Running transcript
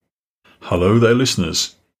Hello there,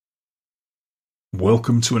 listeners.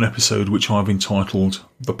 Welcome to an episode which I've entitled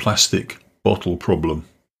The Plastic Bottle Problem.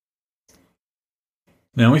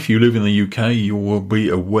 Now, if you live in the UK, you will be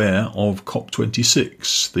aware of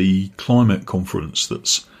COP26, the climate conference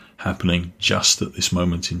that's happening just at this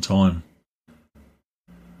moment in time.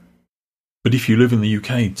 But if you live in the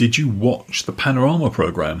UK, did you watch the Panorama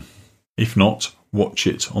programme? If not, watch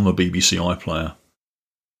it on the BBC iPlayer.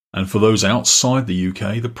 And for those outside the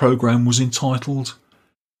UK, the programme was entitled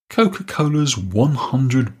Coca-Cola's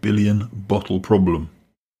 100 billion bottle problem.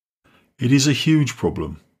 It is a huge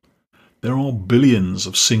problem. There are billions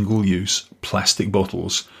of single-use plastic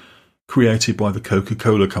bottles created by the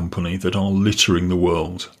Coca-Cola company that are littering the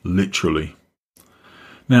world, literally.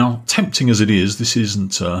 Now, tempting as it is, this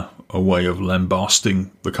isn't a way of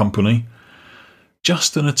lambasting the company,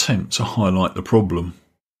 just an attempt to highlight the problem.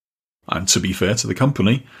 And to be fair to the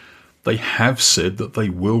company, they have said that they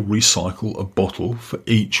will recycle a bottle for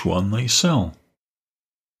each one they sell.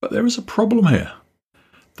 But there is a problem here.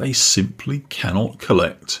 They simply cannot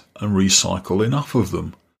collect and recycle enough of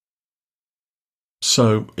them.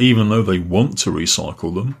 So, even though they want to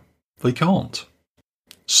recycle them, they can't.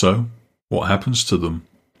 So, what happens to them?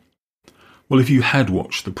 Well, if you had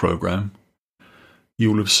watched the programme, you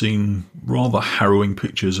will have seen rather harrowing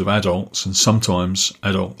pictures of adults, and sometimes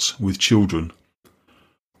adults with children,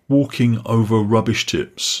 walking over rubbish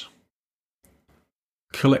tips,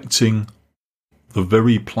 collecting the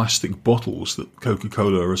very plastic bottles that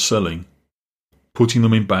Coca-Cola are selling, putting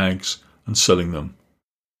them in bags and selling them.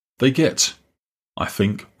 They get, I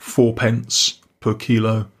think, 4 pence per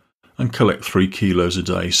kilo and collect 3 kilos a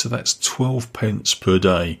day. So that's 12 pence per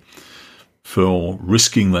day for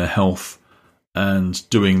risking their health and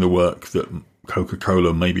doing the work that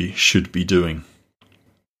Coca-Cola maybe should be doing.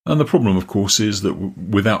 And the problem, of course, is that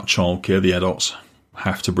without childcare, the adults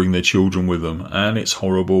have to bring their children with them, and it's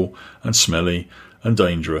horrible and smelly and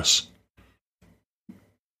dangerous.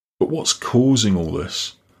 But what's causing all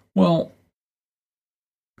this? Well,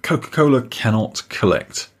 Coca-Cola cannot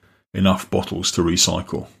collect enough bottles to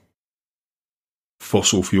recycle.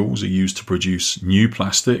 Fossil fuels are used to produce new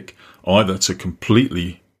plastic, either to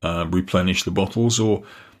completely replenish the bottles or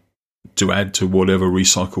to add to whatever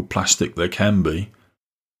recycled plastic there can be.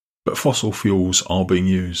 But fossil fuels are being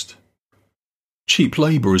used. Cheap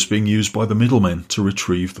labour is being used by the middlemen to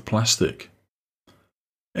retrieve the plastic.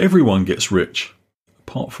 Everyone gets rich,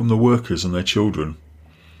 apart from the workers and their children.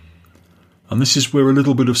 And this is where a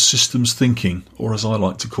little bit of systems thinking, or as I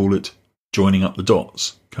like to call it, joining up the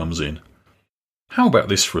dots, comes in. How about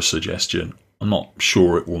this for a suggestion? I'm not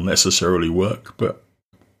sure it will necessarily work, but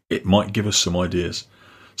it might give us some ideas.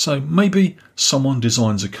 So maybe someone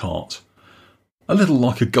designs a cart, a little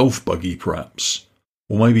like a golf buggy perhaps,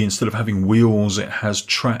 or maybe instead of having wheels it has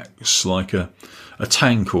tracks like a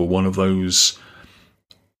tank or one of those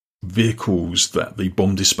vehicles that the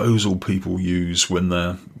bomb disposal people use when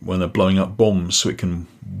they're blowing up bombs, so it can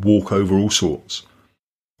walk over all sorts.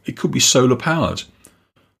 It could be solar powered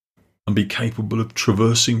and be capable of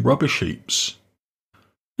traversing rubbish heaps.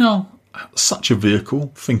 Now, such a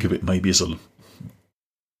vehicle, think of it maybe as a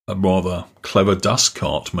rather clever dust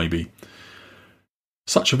cart maybe.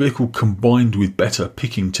 Such a vehicle combined with better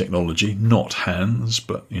picking technology, not hands,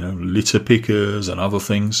 but litter pickers and other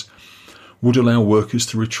things, would allow workers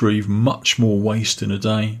to retrieve much more waste in a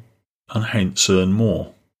day and hence earn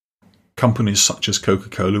more. Companies such as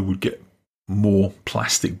Coca-Cola would get more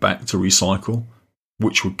plastic back to recycle,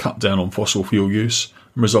 which would cut down on fossil fuel use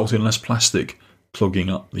and result in less plastic clogging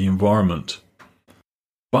up the environment.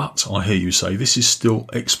 But, I hear you say, this is still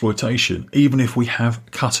exploitation, even if we have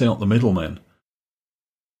cut out the middlemen.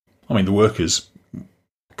 I mean, the workers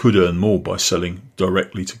could earn more by selling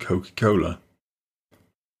directly to Coca-Cola.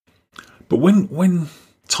 But when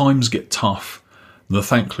times get tough, the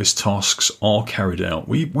thankless tasks are carried out,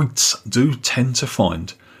 we do tend to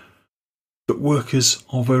find that workers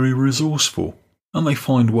are very resourceful and they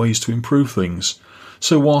find ways to improve things.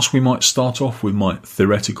 So whilst we might start off with my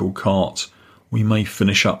theoretical cart, we may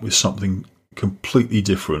finish up with something completely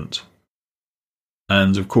different.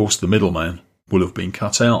 And of course the middleman will have been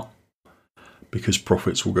cut out because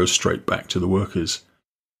profits will go straight back to the workers.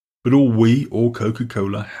 But all we or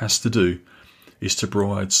Coca-Cola has to do is to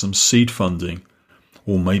provide some seed funding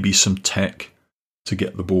or maybe some tech to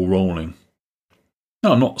get the ball rolling.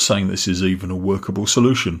 Now, I'm not saying this is even a workable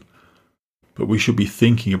solution, but we should be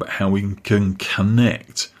thinking about how we can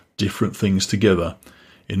connect different things together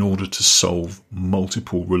in order to solve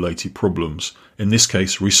multiple related problems. In this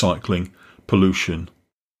case, recycling, pollution,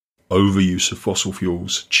 overuse of fossil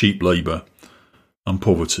fuels, cheap labour and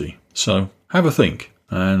poverty. So have a think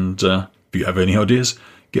And if you have any ideas,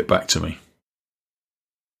 get back to me.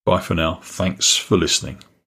 Bye for now. Thanks for listening.